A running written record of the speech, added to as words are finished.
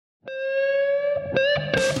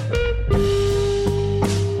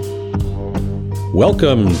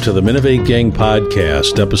Welcome to the Minovate Gang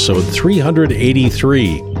Podcast, episode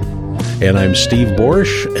 383. And I'm Steve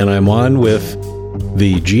Borsch, and I'm on with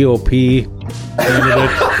the GOP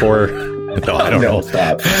candidate for, no, I don't know,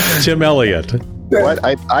 Tim Elliott. What?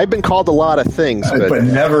 I've been called a lot of things, but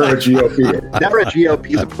never a GOP. Never a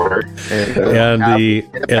GOP supporter. And the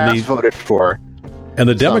voted for. And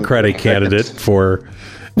the Democratic candidate for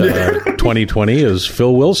 2020 is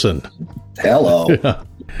Phil Wilson. Hello.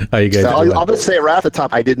 How you guys doing? I'll just say right off the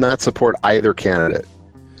top, I did not support either candidate.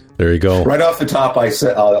 There you go. Right off the top,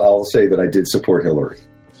 I'll say that I did support Hillary.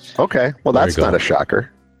 Okay, well that's not a shocker.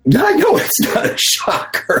 I know it's not a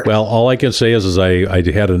shocker. Well, all I can say is I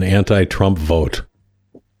had an anti-Trump vote.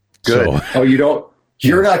 Good. So, oh, you don't?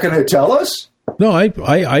 You're not going to tell us? No,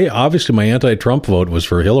 I obviously my anti-Trump vote was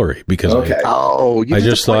for Hillary because I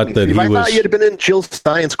just thought that he was. I thought you'd have been in Jill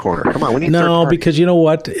Stein's corner. Come on, we need no, because you know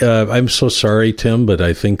what? I'm so sorry, Tim, but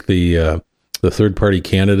I think the third party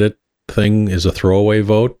candidate thing is a throwaway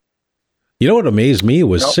vote. You know what amazed me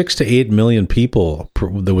was 6 to 8 million people.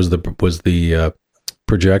 There was the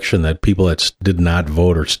projection that people that did not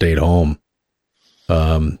vote or stayed home.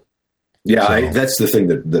 That's the thing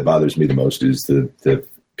that bothers me the most is the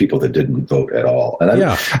people that didn't vote at all. And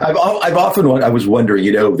I was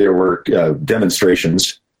wondering, there were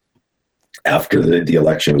demonstrations after the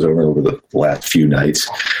election was over the last few nights.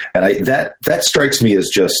 And that strikes me as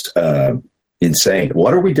just insane.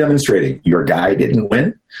 What are we demonstrating? Your guy didn't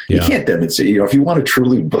win? You can't demonstrate. If you want to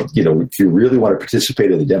truly, if you really want to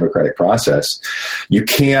participate in the democratic process, you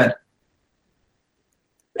can't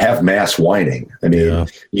have mass whining. I mean,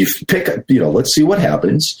 you pick, let's see what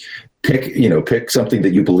happens. Pick something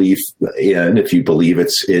that you believe in. If you believe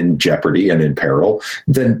it's in jeopardy and in peril,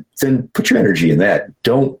 then put your energy in that.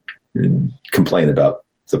 Don't complain about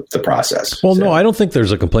the process. Well, no, I don't think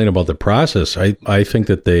there's a complaint about the process. I think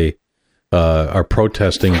that they are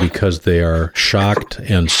protesting because they are shocked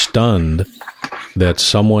and stunned that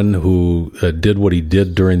someone who did what he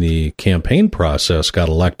did during the campaign process got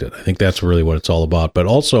elected. I think that's really what it's all about. But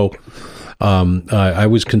also, I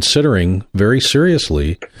was considering very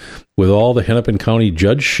seriously, with all the Hennepin County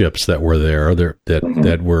judgeships that were there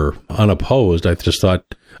that were unopposed, I just thought,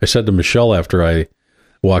 I said to Michelle after I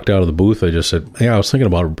walked out of the booth, I just said, I was thinking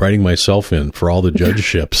about writing myself in for all the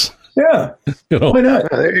judgeships. Yeah. Why not?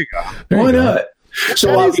 There you go. Why not? So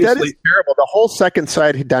that is terrible. The whole second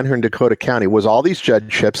side down here in Dakota County was all these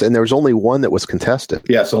judgeships, and there was only one that was contested.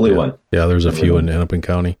 Yes, only one. Yeah, there's a few in Hennepin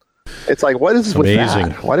County. It's like, what is with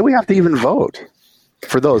that? Why do we have to even vote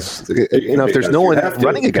for those? If there's no one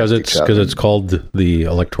running against each other. Because it's called the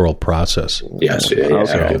electoral process. Yes.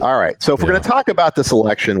 Okay. All right. So if we're going to talk about this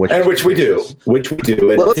election, which we do,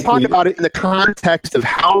 let's talk about it in the context of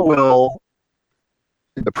how will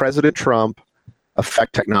the President Trump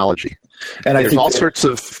affect technology. And there's all sorts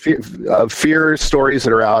of fear stories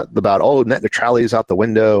that are out about, net neutrality is out the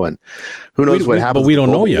window, and who knows what happens. But we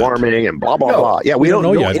don't know yet. Warming and blah blah blah. Yeah, we don't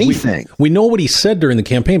know anything. We know what he said during the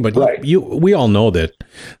campaign, but we all know that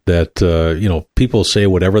people say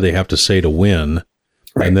whatever they have to say to win,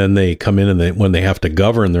 and then they come in and when they have to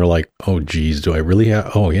govern, they're like, oh geez, do I really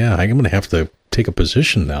have? Oh yeah, I'm going to have to take a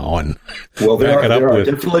position now and there are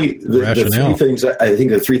definitely the three things. I think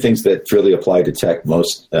the three things that really apply to tech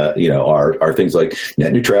most, are things like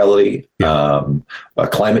net neutrality,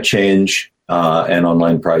 climate change, and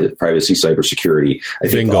online privacy, cybersecurity. I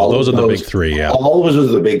think those are the big three. Yeah, all of those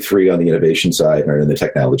are the big three on the innovation side or in the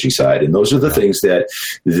technology side, and those are the things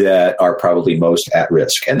that are probably most at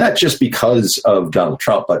risk, and not just because of Donald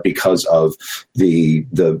Trump, but because of the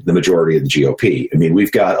majority of the GOP. I mean,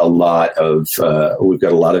 we've got a lot of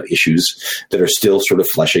issues that are still sort of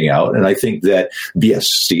fleshing out, and I think that yes,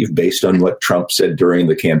 Steve, based on what Trump said during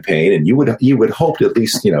the campaign, and you would hope that at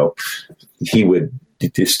least he would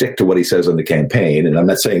to stick to what he says on the campaign. And I'm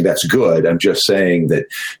not saying that's good. I'm just saying that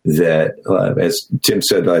as Tim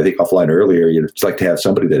said, I think offline earlier, you'd like to have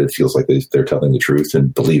somebody that it feels like they're telling the truth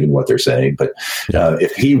and believe in what they're saying. But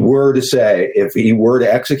if he were to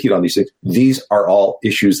execute on these things, these are all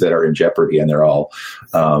issues that are in jeopardy, and they're all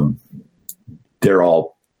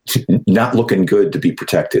not looking good to be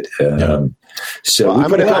protected. So I'm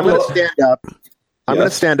going to stand up. I'm going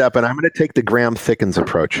to stand up, and I'm going to take the Graham Thickens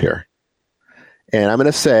approach here. And I'm going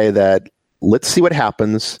to say that let's see what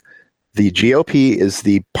happens. The GOP is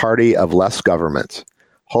the party of less government.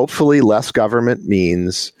 Hopefully, less government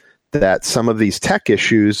means that some of these tech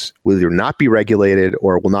issues will either not be regulated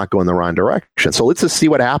or will not go in the wrong direction. So let's just see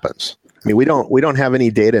what happens. I mean, we don't have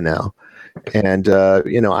any data now And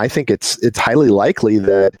I think it's highly likely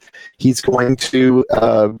that he's going to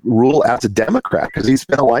rule as a Democrat, because he's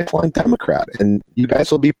been a lifelong Democrat. And you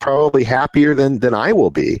guys will be probably happier than I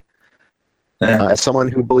will be as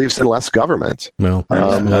someone who believes in less government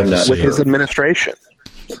with his administration.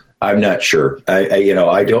 I'm not sure.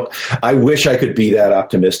 I wish I could be that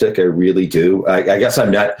optimistic. I really do. I guess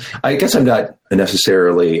I'm not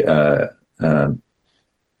necessarily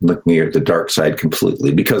looking at the dark side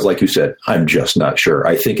completely, because, like you said, I'm just not sure.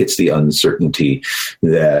 I think it's the uncertainty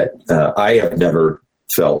that I have never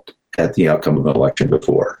felt at the outcome of an election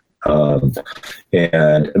before. And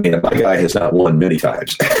I mean, my guy has not won many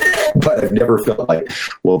times, but I've never felt like,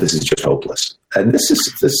 well, this is just hopeless. And this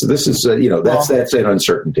is that's an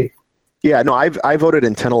uncertainty. Yeah, no, I voted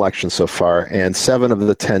in 10 elections so far, and 7 of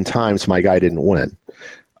the 10 times my guy didn't win,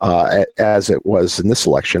 as it was in this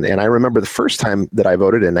election. And I remember the first time that I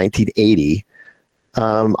voted in 1980,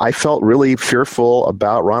 I felt really fearful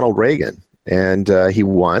about Ronald Reagan, and he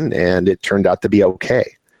won, and it turned out to be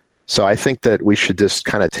okay. So I think that we should just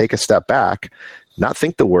kind of take a step back, not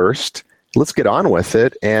think the worst. Let's get on with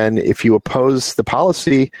it. And if you oppose the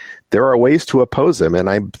policy, there are ways to oppose him. And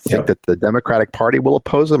I think that the Democratic Party will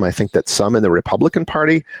oppose him. I think that some in the Republican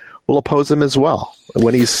Party will oppose him as well.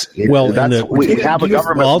 When we have a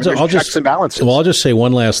government with checks and balances. Well, I'll just say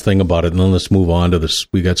one last thing about it, and then let's move on to this.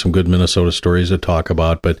 We got some good Minnesota stories to talk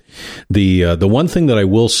about. But the one thing that I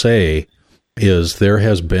will say is there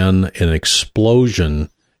has been an explosion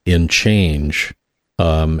in change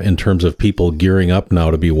in terms of people gearing up now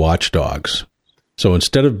to be watchdogs. So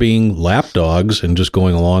instead of being lapdogs and just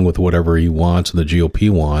going along with whatever he wants and the GOP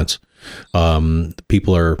wants,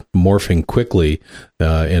 people are morphing quickly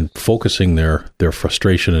and focusing their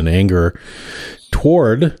frustration and anger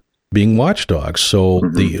toward being watchdogs. So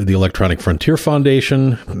the Electronic Frontier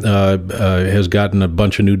Foundation has gotten a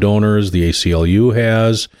bunch of new donors. The ACLU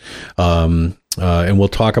has. And we'll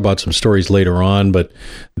talk about some stories later on, but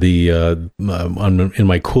in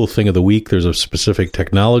my cool thing of the week, there's a specific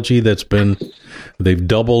technology they've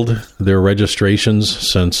doubled their registrations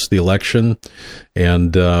since the election.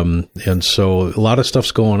 And so a lot of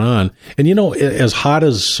stuff's going on. And, as hot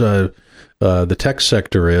as the tech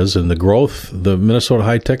sector is and the growth, the Minnesota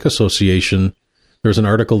High Tech Association, there's an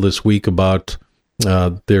article this week about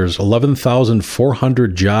there's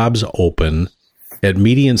 11,400 jobs open at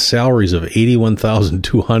median salaries of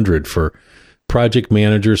 $81,200 for project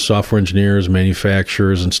managers, software engineers,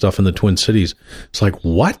 manufacturers, and stuff in the Twin Cities. It's like,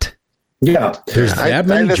 what? Yeah, there's that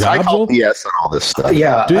many jobs open? Yes, and all this stuff. I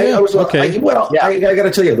got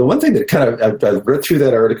to tell you, the one thing that kind of I read through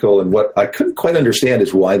that article, and what I couldn't quite understand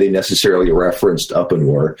is why they necessarily referenced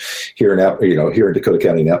Uppenor here in Dakota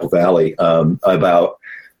County, Apple Valley, about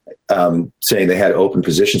saying they had open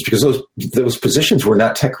positions, because those positions were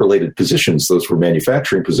not tech-related positions. Those were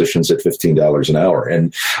manufacturing positions at $15 an hour.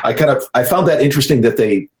 And I found that interesting that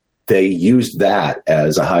they used that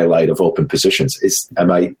as a highlight of open positions. Am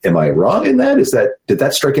I wrong in that? Did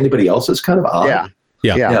that strike anybody else as kind of odd?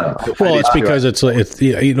 Yeah. Well, it's because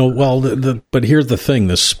but here's the thing.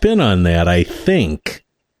 The spin on that, I think,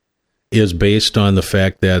 is based on the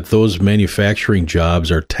fact that those manufacturing jobs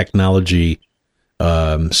are technology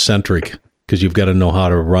centric, because you've got to know how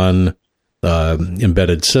to run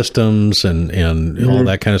embedded systems and all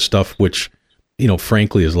that kind of stuff, which,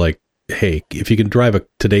 frankly is like, hey, if you can drive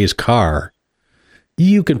today's car,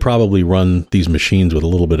 you can probably run these machines with a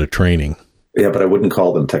little bit of training. Yeah, but I wouldn't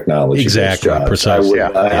call them technology. Exactly, precisely.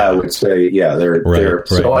 I would say, they're right.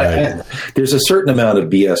 So there's a certain amount of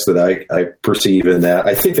BS that I perceive in that.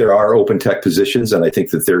 I think there are open tech positions, and I think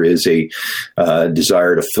that there is a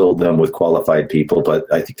desire to fill them with qualified people. But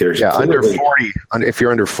I think there's under 40. If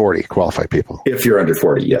you're under 40, qualified people. If you're under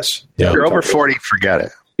 40, yes. If you're over 40, forget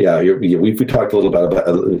it. Yeah, we talked a little bit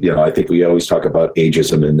about, I think we always talk about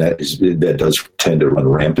ageism, and that does tend to run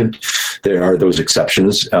rampant. There are those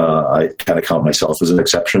exceptions. I kind of count myself as an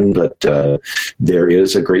exception, but there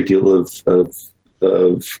is a great deal of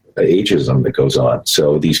ageism that goes on.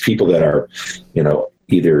 So these people that are,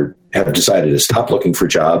 either have decided to stop looking for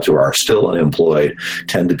jobs or are still unemployed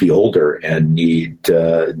tend to be older and need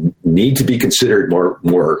to be considered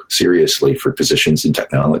more seriously for positions in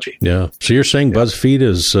technology. Yeah. So you're saying BuzzFeed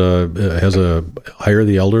has a Hire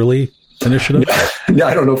the Elderly initiative? No,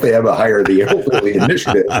 I don't know if they have a Hire the Elderly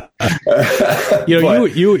initiative.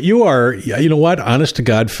 You are, what? Honest to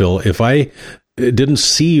God, Phil, if I didn't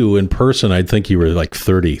see you in person, I'd think you were like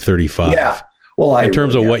 30, 35. Yeah. Well, in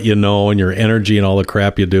terms of what you know and your energy and all the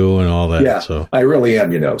crap you do and all that. Yeah, so I really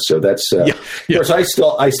am, So that's of course I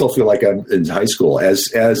still feel like I'm in high school, as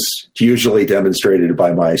usually demonstrated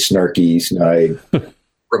by my snarky, snide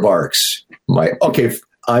remarks.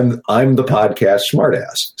 I'm the podcast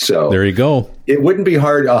smartass. So there you go. It wouldn't be a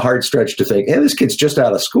hard stretch to think, hey, this kid's just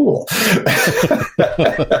out of school.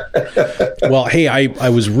 Well, hey, I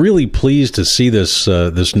was really pleased to see this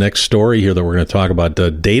next story here that we're going to talk about.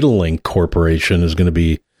 Datalink Corporation is going to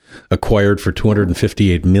be acquired for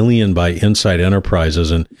 $258 million by Insight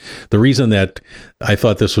Enterprises. And the reason that I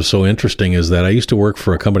thought this was so interesting is that I used to work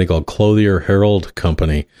for a company called Clothier Harold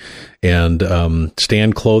Company, and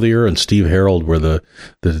Stan Clothier and Steve Harold were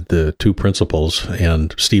the two principals,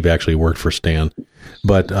 and Steve actually worked for Stan.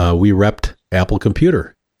 But we repped Apple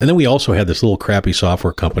Computer. And then we also had this little crappy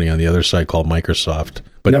software company on the other side called Microsoft.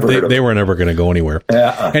 But they were never going to go anywhere.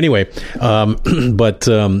 Anyway,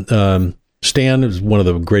 Stan is one of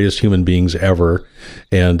the greatest human beings ever,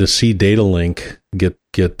 and to see Datalink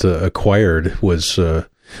get acquired was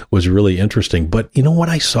really interesting. But you know what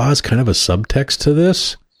I saw as kind of a subtext to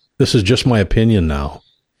this? This is just my opinion now.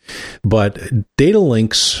 But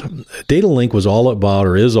Datalink was all about,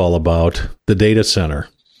 or is all about, the data center.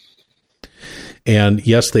 And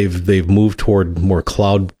yes, they've moved toward more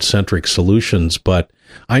cloud-centric solutions, but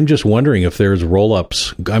I'm just wondering if there's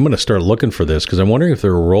roll-ups. I'm going to start looking for this because I'm wondering if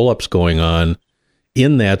there are roll-ups going on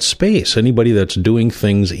in that space. Anybody that's doing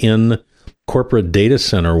things in corporate data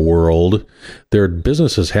center world, their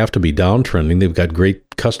businesses have to be downtrending. They've got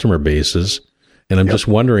great customer bases, and I'm just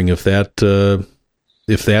wondering if that's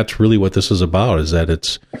really what this is about. Is that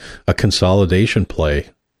it's a consolidation play?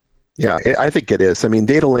 Yeah, I think it is. I mean,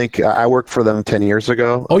 Datalink, I worked for them 10 years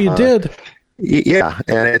ago. Oh, you did? Yeah,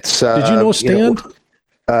 and it's... did you know Stan?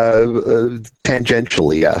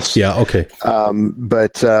 Tangentially, yes. Yeah, okay.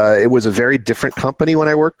 But it was a very different company when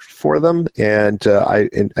I worked for them, and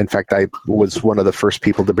in fact, I was one of the first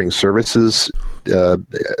people to bring services,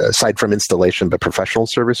 aside from installation, but professional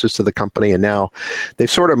services to the company, and now they've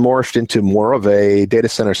sort of morphed into more of a data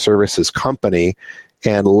center services company,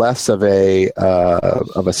 and less of a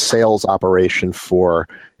sales operation for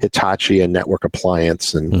Hitachi and Network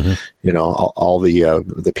Appliance and all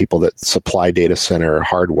the people that supply data center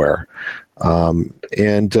hardware. I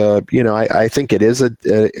think it is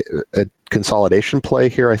a consolidation play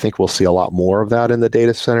here. I think we'll see a lot more of that in the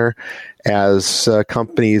data center as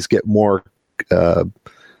companies get more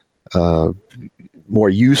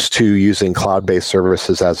used to using cloud-based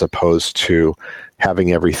services as opposed to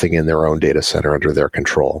having everything in their own data center under their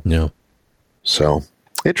control. Yeah. So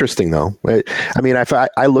interesting, though. I mean,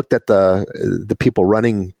 I looked at the people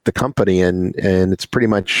running the company, and it's pretty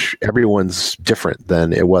much everyone's different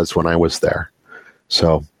than it was when I was there.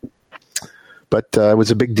 So, but it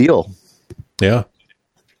was a big deal. Yeah.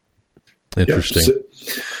 Interesting. Yeah.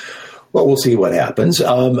 Well, we'll see what happens. We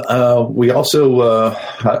also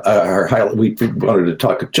we wanted to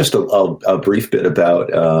talk just a brief bit about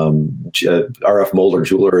RF Moeller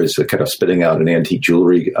Jeweler is kind of spitting out an antique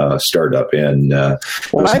jewelry startup, and I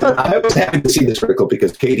was happy to see this article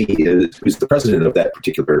because Katie, who's the president of that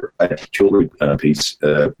particular antique jewelry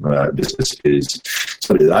business, is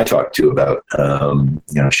somebody that I talked to about.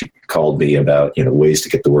 She called me about ways to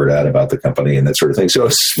get the word out about the company and that sort of thing. So I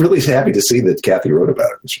was really happy to see that Kathy wrote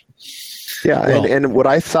about it. Yeah, well, and what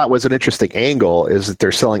I thought was an interesting angle is that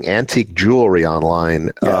they're selling antique jewelry online,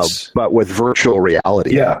 yes. But with virtual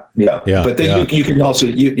reality. Yeah. But then you can also,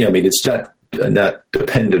 it's not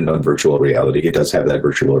dependent on virtual reality. It does have that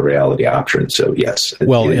virtual reality option. So yes,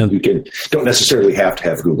 you don't necessarily have to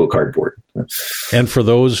have Google Cardboard. And for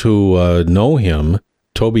those who know him,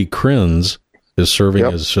 Toby Krins is serving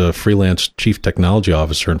as freelance chief technology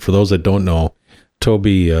officer. And for those that don't know,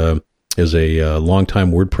 Toby is a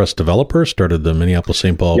longtime WordPress developer, started the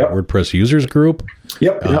Minneapolis-St. Paul WordPress users group.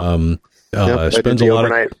 Yep. Spends a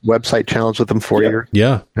lot of website challenge with them for years.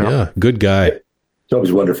 Yeah. Good guy. Toby's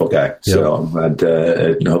a wonderful guy. So,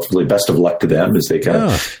 and hopefully best of luck to them as they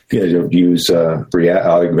kind of use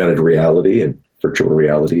augmented reality and virtual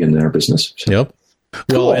reality in their business. So. Yep. Well,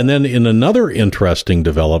 cool. And then in another interesting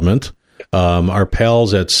development, our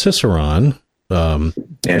pals at Ciceron,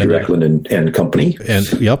 Andrew Eklund and company, and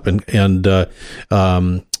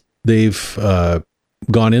they've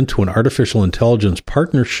gone into an artificial intelligence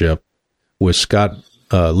partnership with Scott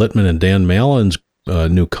Littman and Dan Mallon's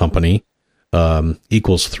new company,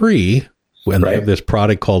 Equals 3, and they have this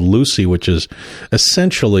product called Lucy, which is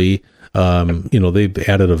essentially, they've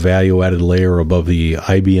added a value-added layer above the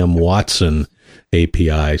IBM Watson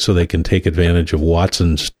API, so they can take advantage of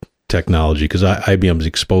Watson's technology, because IBM's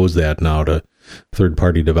exposed that now to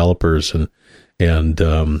third-party developers, and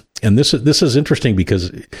this is interesting because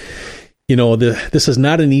this is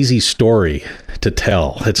not an easy story to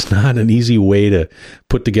tell. It's not an easy way to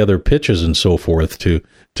put together pitches and so forth to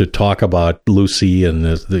talk about Lucy and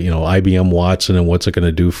the IBM Watson and what's it going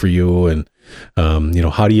to do for you, and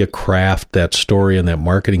how do you craft that story and that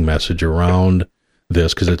marketing message around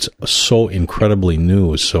this, because it's so incredibly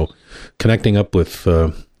new. So connecting up with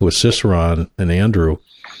Ciceron and Andrew,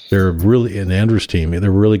 and Andrew's team, they're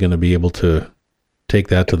really going to be able to take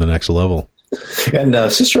that to the next level. And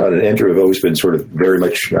Ciceron and Andrew have always been sort of very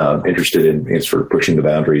much interested in sort of pushing the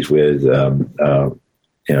boundaries with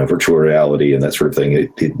virtual reality and that sort of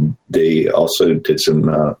thing. They also did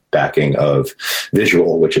some backing of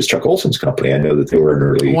Visual, which is Chuck Olson's company. I know that they were an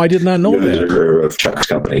early. Oh, I did not know that. Of Chuck's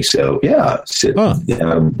company. So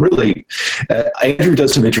really, Andrew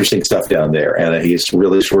does some interesting stuff down there, and he's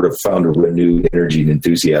really sort of found a renewed energy and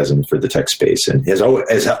enthusiasm for the tech space, and has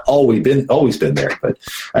always been there. But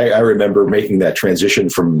I remember making that transition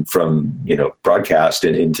from broadcast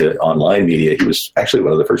and into online media. He was actually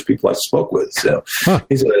one of the first people I spoke with. So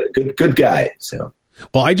he's a good guy. So.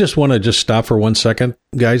 Well, I just want to stop for 1 second,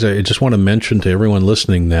 guys. I just want to mention to everyone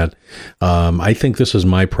listening that I think this is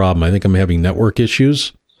my problem. I think I'm having network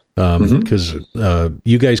issues because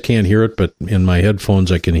you guys can't hear it, but in my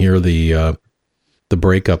headphones I can hear the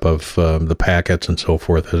breakup of the packets and so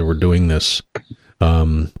forth as we're doing this.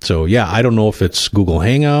 So, I don't know if it's Google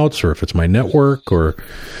Hangouts or if it's my network or...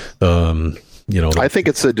 I think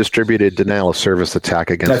it's a distributed denial of service attack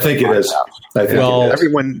against. I think it is.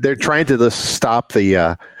 Everyone, they're trying to stop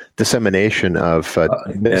the dissemination of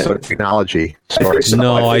technology stories.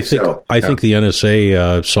 I think the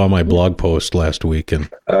NSA saw my blog post last week and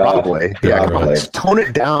probably. Tone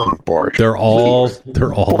it down, Borsch. They're all.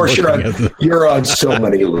 Borsch, you're on so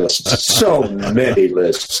many lists. So many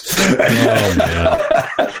lists. Oh man.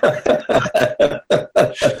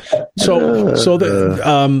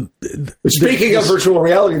 Speaking of virtual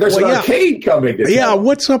reality, there's an arcade coming.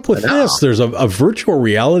 What's up with this? There's a virtual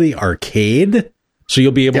reality arcade, so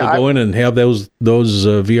you'll be able to go in and have those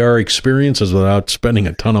VR experiences without spending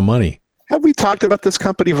a ton of money. Have we talked about this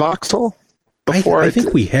company Voxel before? I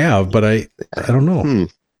think we have, but I don't know.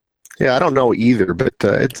 Yeah, I don't know either. But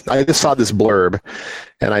I just saw this blurb,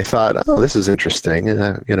 and I thought, this is interesting.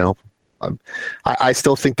 I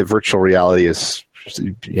still think the virtual reality is,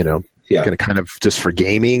 going to kind of just for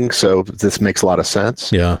gaming. So this makes a lot of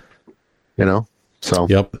sense. Yeah. So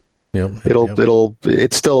yep.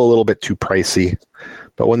 It's still a little bit too pricey,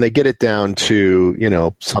 but when they get it down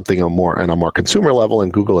to, something on a more consumer level,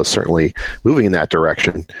 and Google is certainly moving in that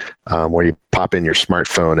direction, where you pop in your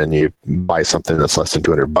smartphone and you buy something that's less than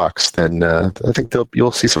 $200, then I think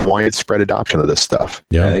you'll see some widespread adoption of this stuff.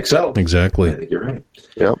 Yeah, I think so. Exactly. I think you're right.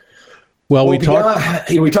 Yep. Well, we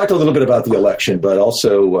talked a little bit about the election, but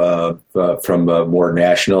also from a more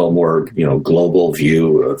national, more global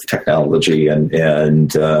view of technology and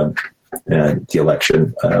the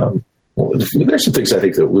election. There's some things I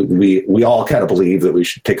think that we all kind of believe that we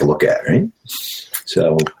should take a look at, right?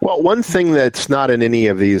 So, well, one thing that's not in any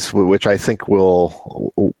of these, which I think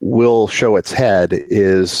will show its head,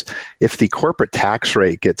 is if the corporate tax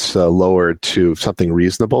rate gets lowered to something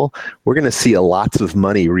reasonable, we're going to see lots of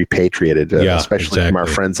money repatriated, especially from our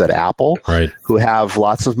friends at Apple, who have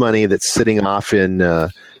lots of money that's sitting off in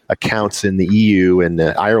accounts in the EU and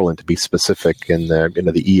Ireland, to be specific, and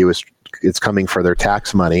the EU is coming for their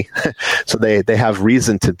tax money, so they have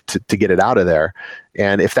reason to get it out of there.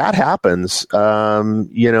 And if that happens,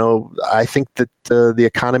 I think that the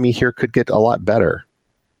economy here could get a lot better,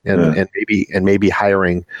 and maybe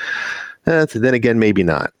hiring. Then again, maybe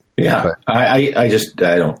not. Yeah, but I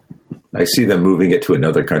see them moving it to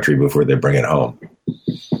another country before they bring it home.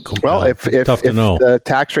 Well, if the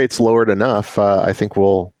tax rate's lowered enough, I think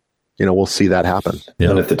we'll see that happen.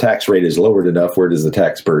 Yeah. And if the tax rate is lowered enough, where does the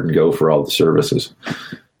tax burden go for all the services?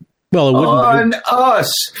 Well, it wouldn't on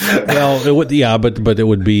us. Well, it would, but it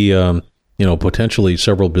would be, potentially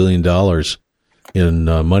several $1 billion in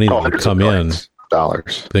money that would come in.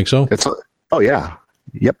 Dollars. Think so? Yeah.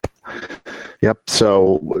 Yep.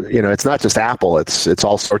 So, it's not just Apple. It's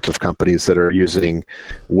all sorts of companies that are using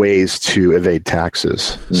ways to evade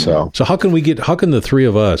taxes. Mm-hmm. So how can the three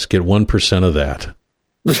of us get 1% of that?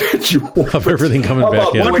 Of everything coming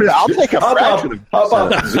back in. I'll take a fraction. How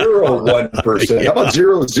about 0.1%? How about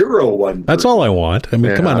 0.01%? That's all I want. I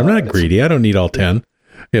mean, come on, I'm not greedy. I don't need all 10.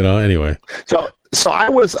 Anyway. So So I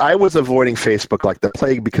was avoiding Facebook like the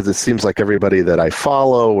plague because it seems like everybody that I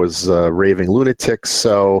follow was raving lunatics.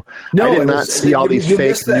 So I did not see all these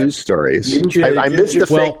fake news stories. I missed the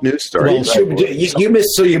fake news stories. You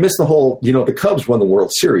missed the whole. The Cubs won the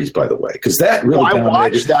World Series, by the way, because that really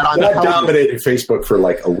dominated Facebook for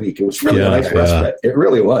like a week. It was really nice respite. It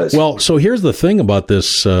really was. Well, so here's the thing about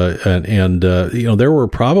this, and there were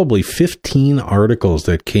probably 15 articles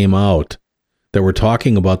that came out that were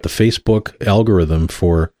talking about the Facebook algorithm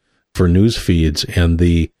for news feeds, and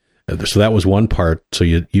so that was one part. So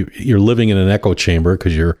you're living in an echo chamber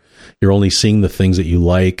because you're only seeing the things that you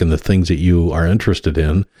like and the things that you are interested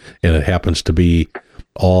in, and it happens to be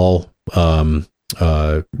all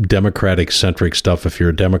Democratic centric stuff if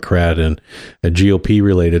you're a Democrat, and GOP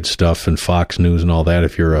related stuff and Fox News and all that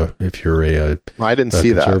if you're a I didn't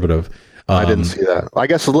see conservative. I didn't see that. I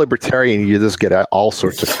guess a libertarian, you just get all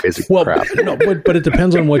sorts of crazy crap. But it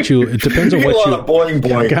depends on what you. It depends on what you.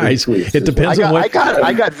 Boing, guys. It depends on what.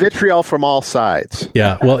 I got vitriol from all sides.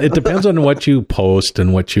 Yeah, well, it depends on what you post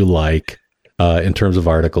and what you like in terms of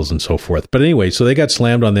articles and so forth. But anyway, so they got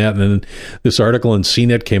slammed on that, and then this article in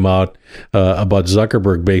CNET came out about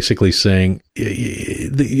Zuckerberg basically saying,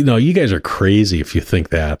 you guys are crazy if you think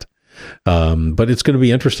that. But it's going to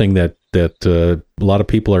be interesting that a lot of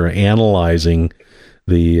people are analyzing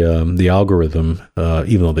the algorithm,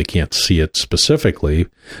 even though they can't see it specifically.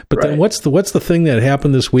 But then what's the thing that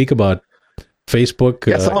happened this week about Facebook?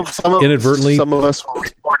 Inadvertently, some of us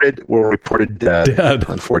were reported dead,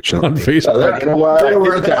 unfortunately, on Facebook.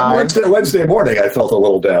 Wednesday morning, I felt a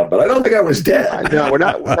little down, but I don't think I was dead. No, we're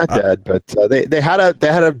not dead. But they had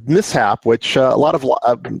a mishap, which a lot of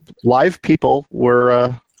live people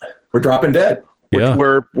were. We're dropping dead.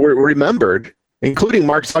 We're remembered, including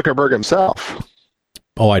Mark Zuckerberg himself.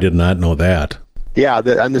 Oh, I did not know that. Yeah,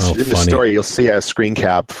 in this story, you'll see a screen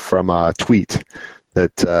cap from a tweet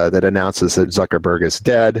that announces that Zuckerberg is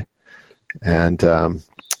dead. And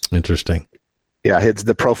interesting. Yeah,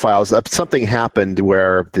 the profiles. Something happened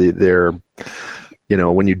where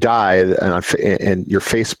when you die, and your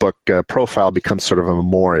Facebook profile becomes sort of a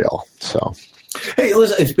memorial. So. Hey,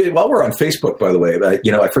 listen, while we're on Facebook, by the way,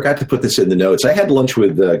 I forgot to put this in the notes. I had lunch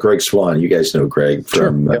with Greg Swan. You guys know Greg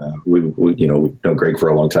from, we've known Greg for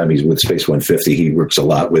a long time. He's with Space 150. He works a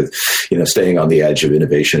lot with, staying on the edge of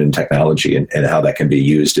innovation and technology and how that can be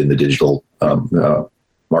used in the digital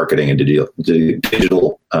marketing and digital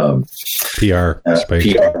PR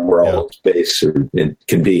space. PR world space it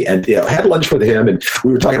can be. And I had lunch with him, and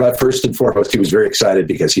we were talking about, first and foremost, he was very excited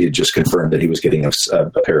because he had just confirmed that he was getting a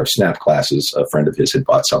pair of Snap glasses. A friend of his had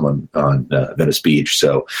bought some on Venice Beach.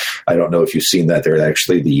 So I don't know if you've seen that. They're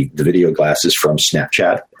actually the video glasses from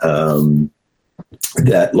Snapchat.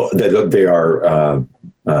 That they are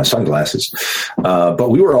sunglasses. But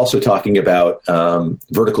we were also talking about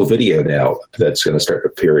vertical video now that's going to start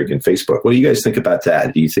appearing in Facebook. What do you guys think about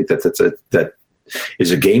that? Do you think that that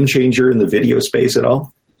is a game changer in the video space at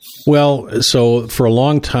all? Well, so for a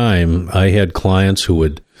long time, I had clients who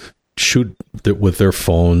would shoot with their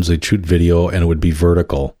phones. They'd shoot video and it would be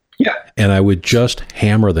vertical. Yeah. And I would just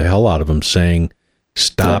hammer the hell out of them saying,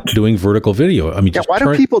 stop doing vertical video. I mean, why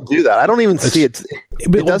do people do that? I don't even see it.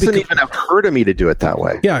 It doesn't even occur to me to do it that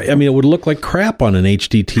way. Yeah, I mean, it would look like crap on an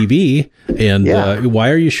HD TV. And why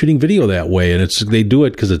are you shooting video that way? And they do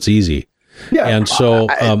it because it's easy. Yeah. And so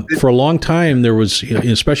for a long time, there was,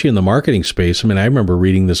 especially in the marketing space, I mean, I remember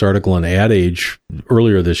reading this article in Ad Age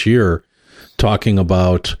earlier this year talking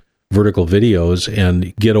about vertical videos,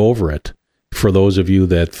 and get over it. For those of you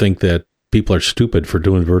that think that people are stupid for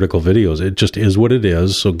doing vertical videos, it just is what it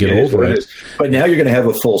is. So get over it. But now you're going to have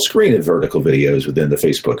a full screen of vertical videos within the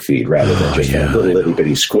Facebook feed rather than just a little itty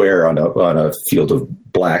bitty square on a field of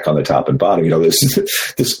black on the top and bottom.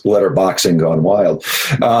 This letterboxing gone wild.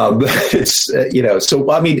 So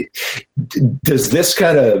I mean, does this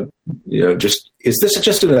kind of is this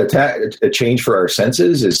just a change for our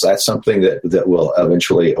senses? Is that something that will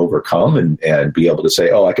eventually overcome and be able to say,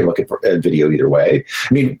 oh, I can look at video either way?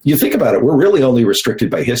 I mean, you think about it, we're really only restricted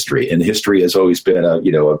by history, and history has always been a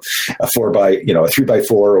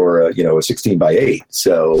 3x4 or a 16x8.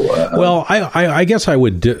 So, well, I guess I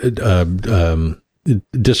would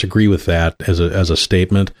disagree with that as a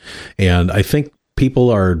statement, and I think people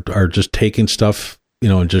are just taking stuff,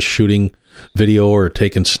 and just shooting video or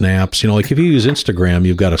taking snaps. Like if you use Instagram,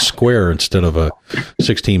 you've got a square instead of a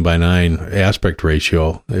 16:9 aspect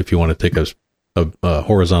ratio if you want to take a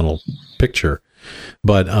horizontal picture.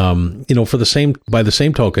 But by the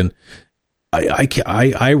same token,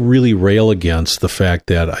 I really rail against the fact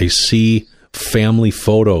that I see family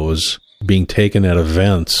photos being taken at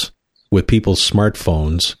events with people's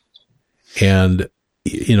smartphones, and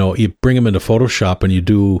you bring them into Photoshop and you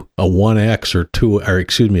do a 1x or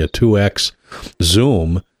 2x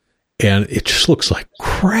zoom, and it just looks like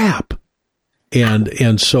crap.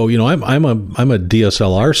 And so I'm a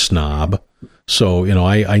DSLR snob, so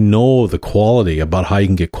I know the quality about how you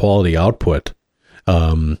can get quality output.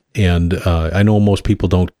 And I know most people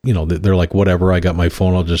don't, they're like, whatever, I got my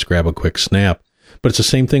phone, I'll just grab a quick snap. But it's the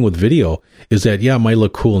same thing with video, is that, it might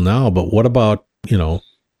look cool now, but what about,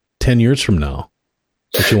 10 years from now?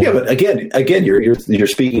 But again, you're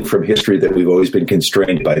speaking from history that we've always been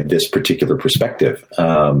constrained by this particular perspective.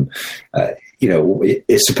 Suppose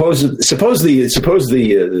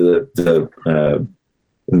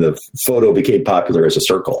the photo became popular as a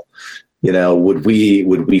circle. Would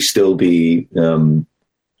we still be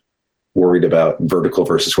worried about vertical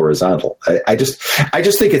versus horizontal? I just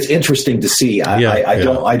think it's interesting to see.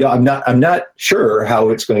 I'm not sure how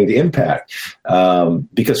it's going to impact,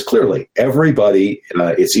 because clearly everybody,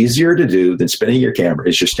 it's easier to do than spinning your camera.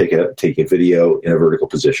 Is just take a video in a vertical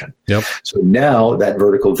position. Yep. So now that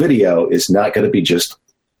vertical video is not going to be just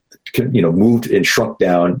moved and shrunk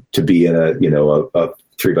down to be in a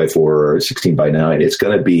 3x4 or 16:9. It's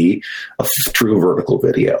going to be a true vertical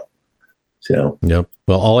video. So, yep.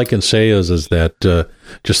 Well, all I can say is that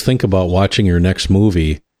just think about watching your next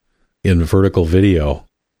movie in vertical video.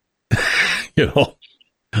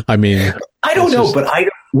 I mean, I don't know, but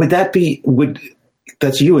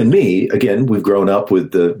that's you and me. Again, we've grown up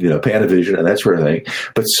with the Panavision and that sort of thing.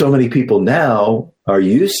 But so many people now are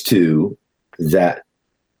used to that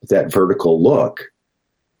vertical look.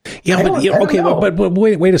 Yeah, but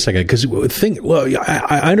wait a second, because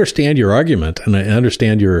I understand your argument, and I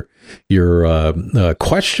understand your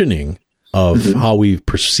questioning of how we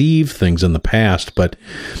perceive things in the past. But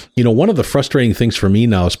one of the frustrating things for me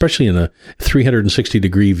now, especially in a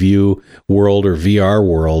 360-degree view world or VR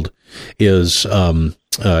world, is you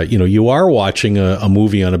are watching a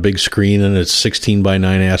movie on a big screen and it's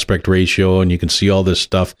 16:9 aspect ratio, and you can see all this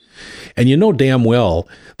stuff, and damn well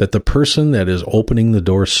that the person that is opening the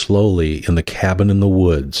door slowly in the cabin in the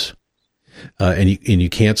woods, and you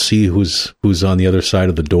can't see who's on the other side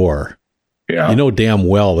of the door. Yeah. Damn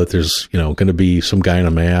well that there's going to be some guy in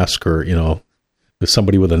a mask or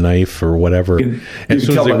somebody with a knife or whatever. As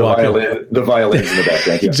soon as they walk the violins in the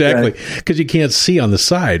background. Exactly, because you can't see on the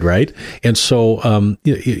side, right? And so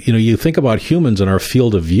you think about humans in our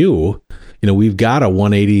field of view. We've got a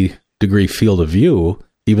 180-degree field of view,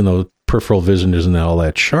 even though peripheral vision isn't all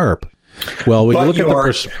that sharp. Well, when you look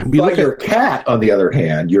at your cat, on the other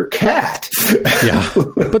hand, yeah.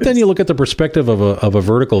 But then you look at the perspective of a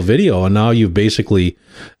vertical video, and now you've basically,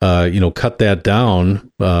 cut that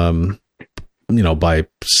down, by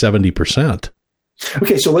 70%.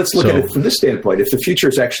 Okay, so let's look at it from this standpoint. If the future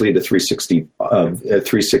is actually into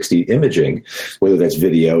 360 imaging, whether that's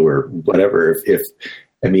video or whatever,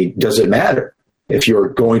 does it matter? If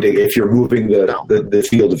you're moving the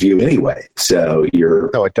field of view anyway, no,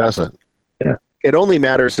 it doesn't. Yeah. It only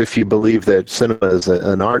matters if you believe that cinema is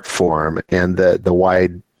an art form, and that the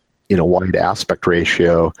wide aspect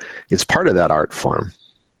ratio is part of that art form.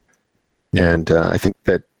 And I think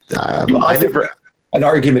that an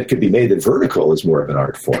argument could be made that vertical is more of an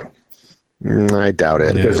art form. I doubt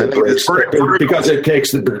it. Because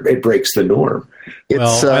it breaks the norm.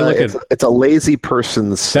 It's a lazy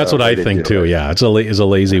person's. That's what I think too. Yeah, it's a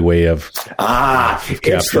lazy way of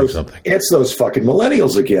capturing something. It's those fucking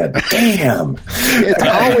millennials again. Damn.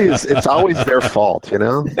 It's always their fault. It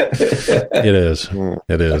is.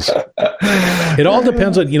 It is. It all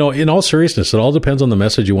depends on in all seriousness. It all depends on the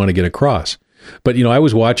message you want to get across. But, I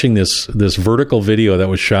was watching this vertical video that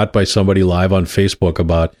was shot by somebody live on Facebook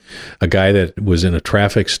about a guy that was in a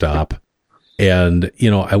traffic stop. And,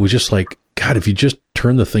 I was just like, God, if you just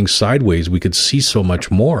turn the thing sideways, we could see so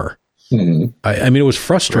much more. Mm-hmm. I mean, it was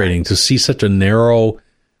frustrating to see such a narrow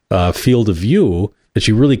field of view that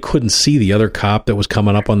you really couldn't see the other cop that was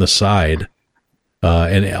coming up on the side,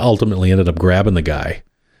 and ultimately ended up grabbing the guy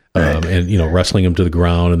and, wrestling him to the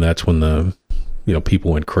ground. And that's when the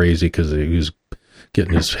people went crazy because he was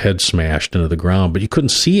getting his head smashed into the ground. But you couldn't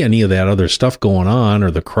see any of that other stuff going on,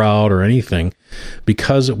 or the crowd or anything,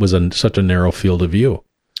 because it was such a narrow field of view.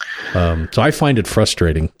 So I find it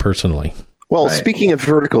frustrating personally. Well, speaking of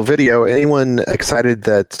vertical video, anyone excited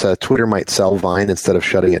that Twitter might sell Vine instead of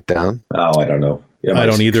shutting it down? Oh, I don't know. I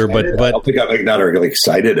don't either, but I don't think I'm not really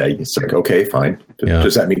excited. It's like, okay, fine.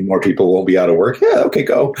 Does that mean more people won't be out of work? Yeah, okay,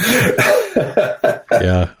 go.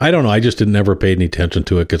 Yeah, I don't know. I just never paid any attention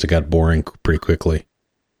to it because it got boring pretty quickly.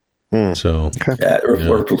 So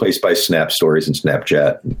or replaced by Snap Stories and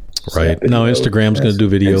Snapchat. Right. Now Instagram's going to do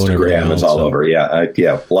video and everything else. Instagram is all over. A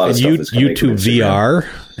lot of stuff is coming. YouTube VR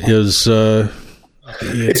is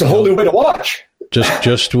it's a whole new way to watch.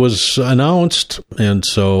 Just was announced, and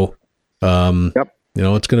so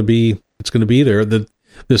it's going to be there.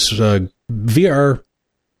 This VR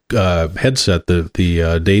headset,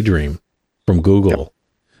 the Daydream from Google.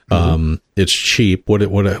 It's cheap. What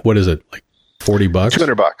is it, like $40?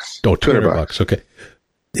 $200. Oh, $200. Okay.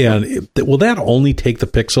 And will that only take the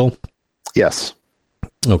Pixel? Yes.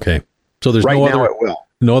 Okay. So there's no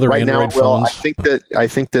other Android phones. I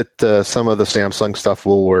think that some of the Samsung stuff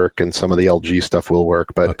will work and some of the LG stuff will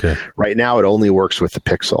work, but right now it only works with the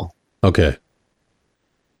Pixel. Okay.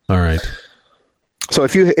 All right. So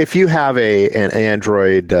if you have an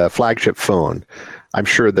Android flagship phone, I'm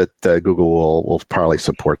sure that Google will probably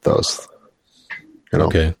support those.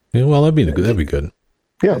 Okay. Yeah, well, that'd be good.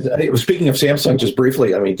 Yeah. Speaking of Samsung, just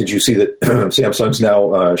briefly, I mean, did you see that Samsung's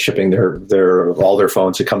now shipping all their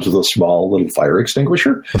phones? It comes with a small little fire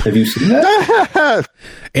extinguisher. Have you seen that?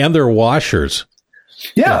 And their washers.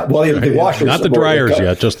 Yeah, well, the washers. Not the dryers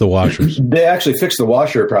yet, just the washers. They actually fixed the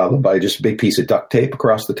washer problem by just a big piece of duct tape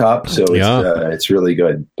across the top. So it's really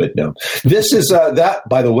good. But no, this is that,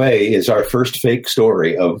 by the way, is our first fake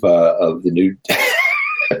story of the new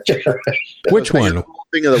generation. Which one?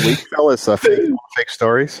 Thing of the week, fellas. Fake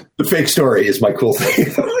stories. The fake story is my cool thing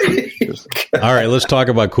of the week. All right, let's talk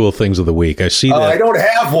about cool things of the week. I see that. I don't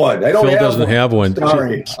have one. Phil doesn't have one.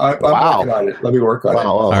 Sorry. I'm working on it. Let me work on it.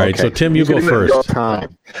 All right, so Tim, you go first.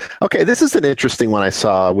 Okay, this is an interesting one I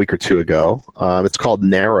saw a week or two ago. It's called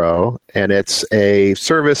Narrow, and it's a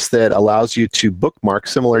service that allows you to bookmark,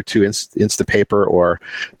 similar to Instapaper or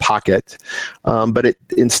Pocket, but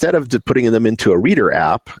instead of putting them into a reader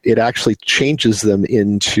app, it actually changes them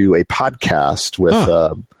into a podcast with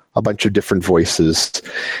a bunch of different voices.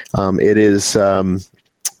 It is, Android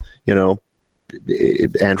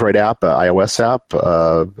app, iOS app,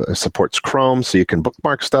 supports Chrome, so you can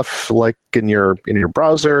bookmark stuff like in your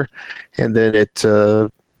browser, and then it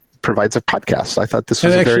provides a podcast. I thought this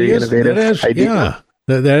was a very innovative idea. Yeah,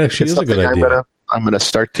 that actually is a good idea. I'm going to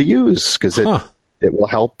start to use because it will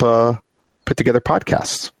help put together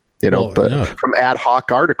podcasts. From ad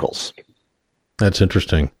hoc articles. That's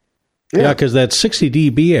interesting. Yeah, because that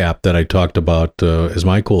 60dB app that I talked about as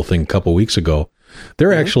my cool thing a couple weeks ago,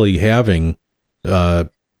 they're actually having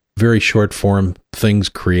very short form things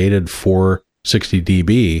created for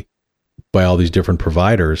 60dB by all these different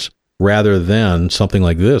providers, rather than something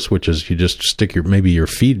like this, which is you just stick you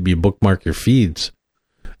bookmark your feeds,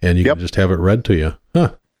 and you can just have it read to you.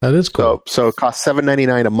 Huh. That is cool. So it costs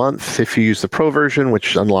 $7.99 a month if you use the Pro version,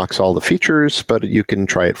 which unlocks all the features, but you can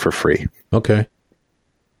try it for free. Okay.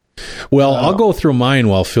 Well, I'll go through mine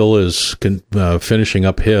while Phil is finishing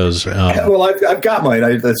up his. Well, I've got mine.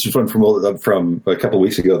 That's just one from a couple of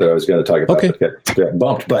weeks ago that I was going to talk about. Okay. Got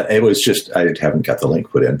bumped, but it was just I haven't got the link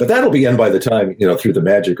put in. But that'll be in by the time through the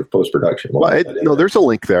magic of post production. There's a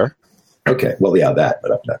link there. Okay. Well, yeah, that,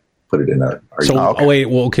 but I'm not. Put it in our So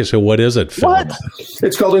what is it, Phil? What?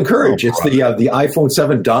 It's called Encourage. It's the iPhone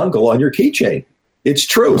 7 dongle on your keychain. It's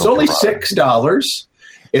true. It's only $6.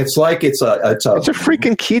 It's like it's a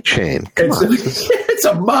freaking keychain. It's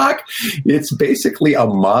a mock. It's basically a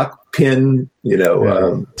mock pin.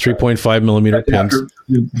 3.5 millimeter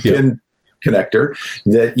pin connector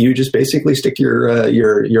that you just basically stick your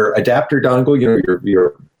adapter dongle,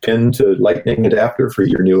 your pin to lightning adapter for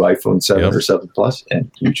your new iPhone 7 or 7 Plus, and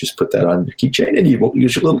you just put that on your keychain and you won't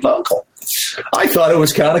use your little dongle. I thought it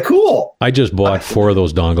was kind of cool. I just bought 4 of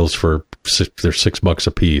those dongles they're $6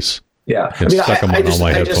 a piece. Yeah. And stuck them on all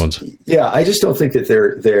my headphones. I just don't think that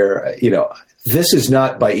they're this is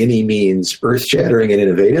not by any means earth-shattering and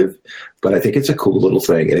innovative, but I think it's a cool little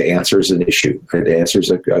thing. It answers an issue. It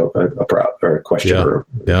answers a question or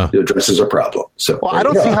addresses a problem. So, I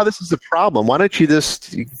don't see how this is a problem. Why don't you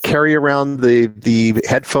just carry around the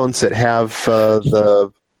headphones that have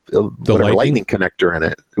the lightning connector in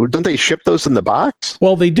it? Don't they ship those in the box?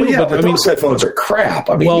 Well, they do. But those headphones are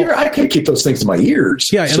crap. I mean, I can't keep those things in my ears.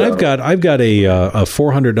 Yeah, and I've got a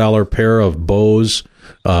 $400 pair of Bose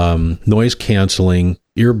noise canceling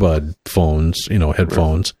earbud phones,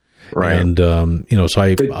 headphones. Right. And, so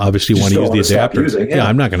I obviously want to use the adapter.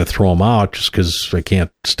 I'm not going to throw them out just because I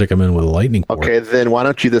can't stick them in with a lightning port. Okay, then why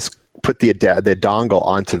don't you just put the dongle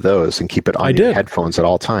onto those and keep it on your headphones at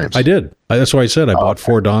all times? I did. That's why I said I bought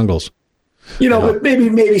 4 dongles. But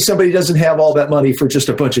maybe somebody doesn't have all that money for just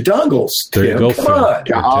a bunch of dongles. There you go. Come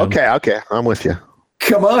on. Okay. I'm with you.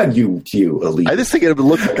 Come on, you elite. I just think it would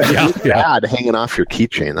look bad hanging off your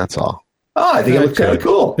keychain. That's all. Oh, I think it looked kind of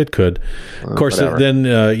cool. It could. Of course, then,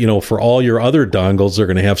 for all your other dongles, they're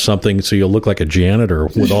going to have something so you'll look like a janitor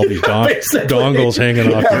with all these dongles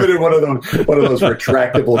hanging off. Have it in one of those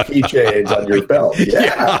retractable keychains on your belt.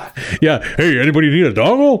 Yeah. Hey, anybody need a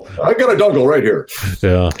dongle? I got a dongle right here.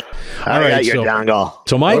 Yeah. I got your dongle.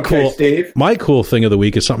 So my cool thing of the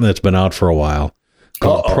week is something that's been out for a while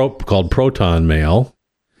called Proton Mail.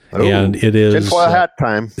 Ooh, and it is tinfoil hat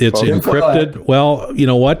time. It's encrypted. Well, you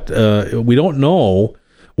know what? We don't know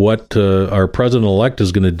what our president-elect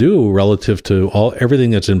is going to do relative to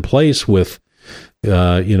everything that's in place with,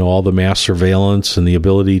 all the mass surveillance and the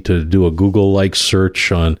ability to do a Google-like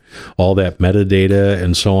search on all that metadata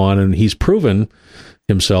and so on. And he's proven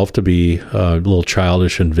himself to be a little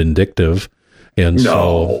childish and vindictive. And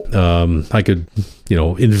so I could,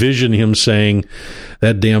 envision him saying,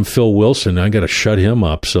 "That damn Phil Wilson, I got to shut him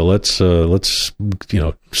up. So let's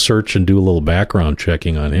search and do a little background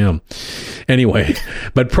checking on him." Anyway,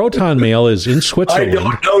 but Proton Mail is in Switzerland. I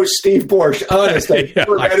don't know Steve Borsch. Honestly, I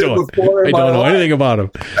don't know anything about him.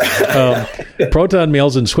 Proton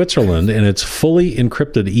Mail's in Switzerland, and it's fully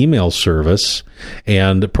encrypted email service.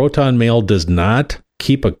 And Proton Mail does not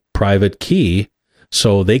keep a private key,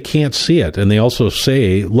 so they can't see it. And they also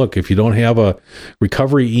say, look, if you don't have a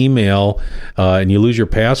recovery email and you lose your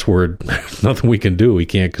password, nothing we can do. We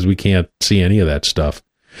can't see any of that stuff.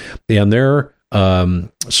 And their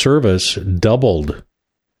service doubled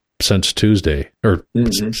since Tuesday, or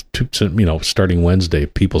starting Wednesday.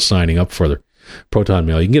 People signing up for their Proton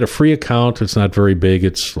Mail. You can get a free account. It's not very big.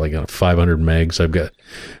 It's like 500 megs. I've got,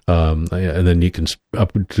 and then you can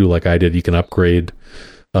do like I did. You can upgrade.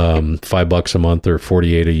 $5 a month or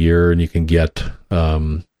 $48 a year, and you can get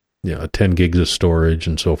 10 gigs of storage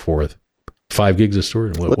and so forth. 5 gigs of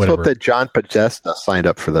storage. Let's hope that John Podesta signed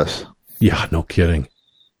up for this. Yeah, no kidding.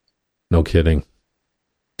 But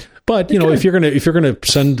if you're gonna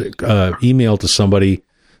send email to somebody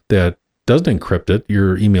that doesn't encrypt it,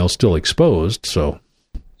 your email's still exposed. So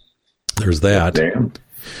there's that. Damn.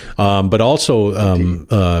 But also,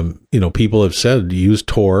 people have said use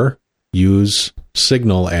Tor, use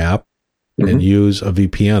Signal app, and use a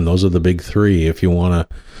VPN. Those are the big three if you want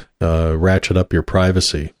to ratchet up your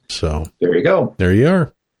privacy. So there you go. There you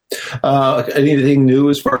are. Anything new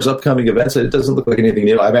as far as upcoming events? It doesn't look like anything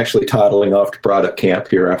new. I'm actually toddling off to Product Camp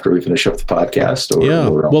here after we finish up the podcast.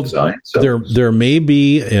 There may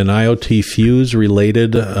be an IoT Fuse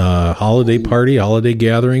related holiday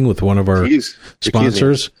gathering with one of our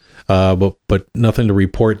sponsors. But nothing to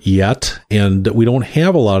report yet, and we don't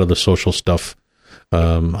have a lot of the social stuff.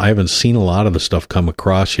 I haven't seen a lot of the stuff come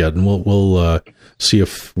across yet, and we'll see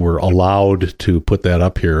if we're allowed to put that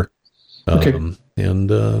up here. And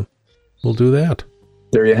we'll do that.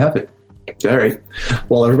 There you have it. All right.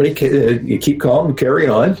 Well, everybody, you keep calm and carry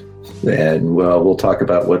on, and we'll talk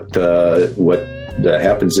about what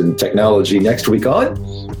happens in technology next week on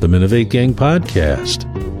the Minovate Gang podcast.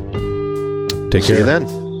 Take care. See you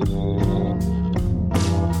then.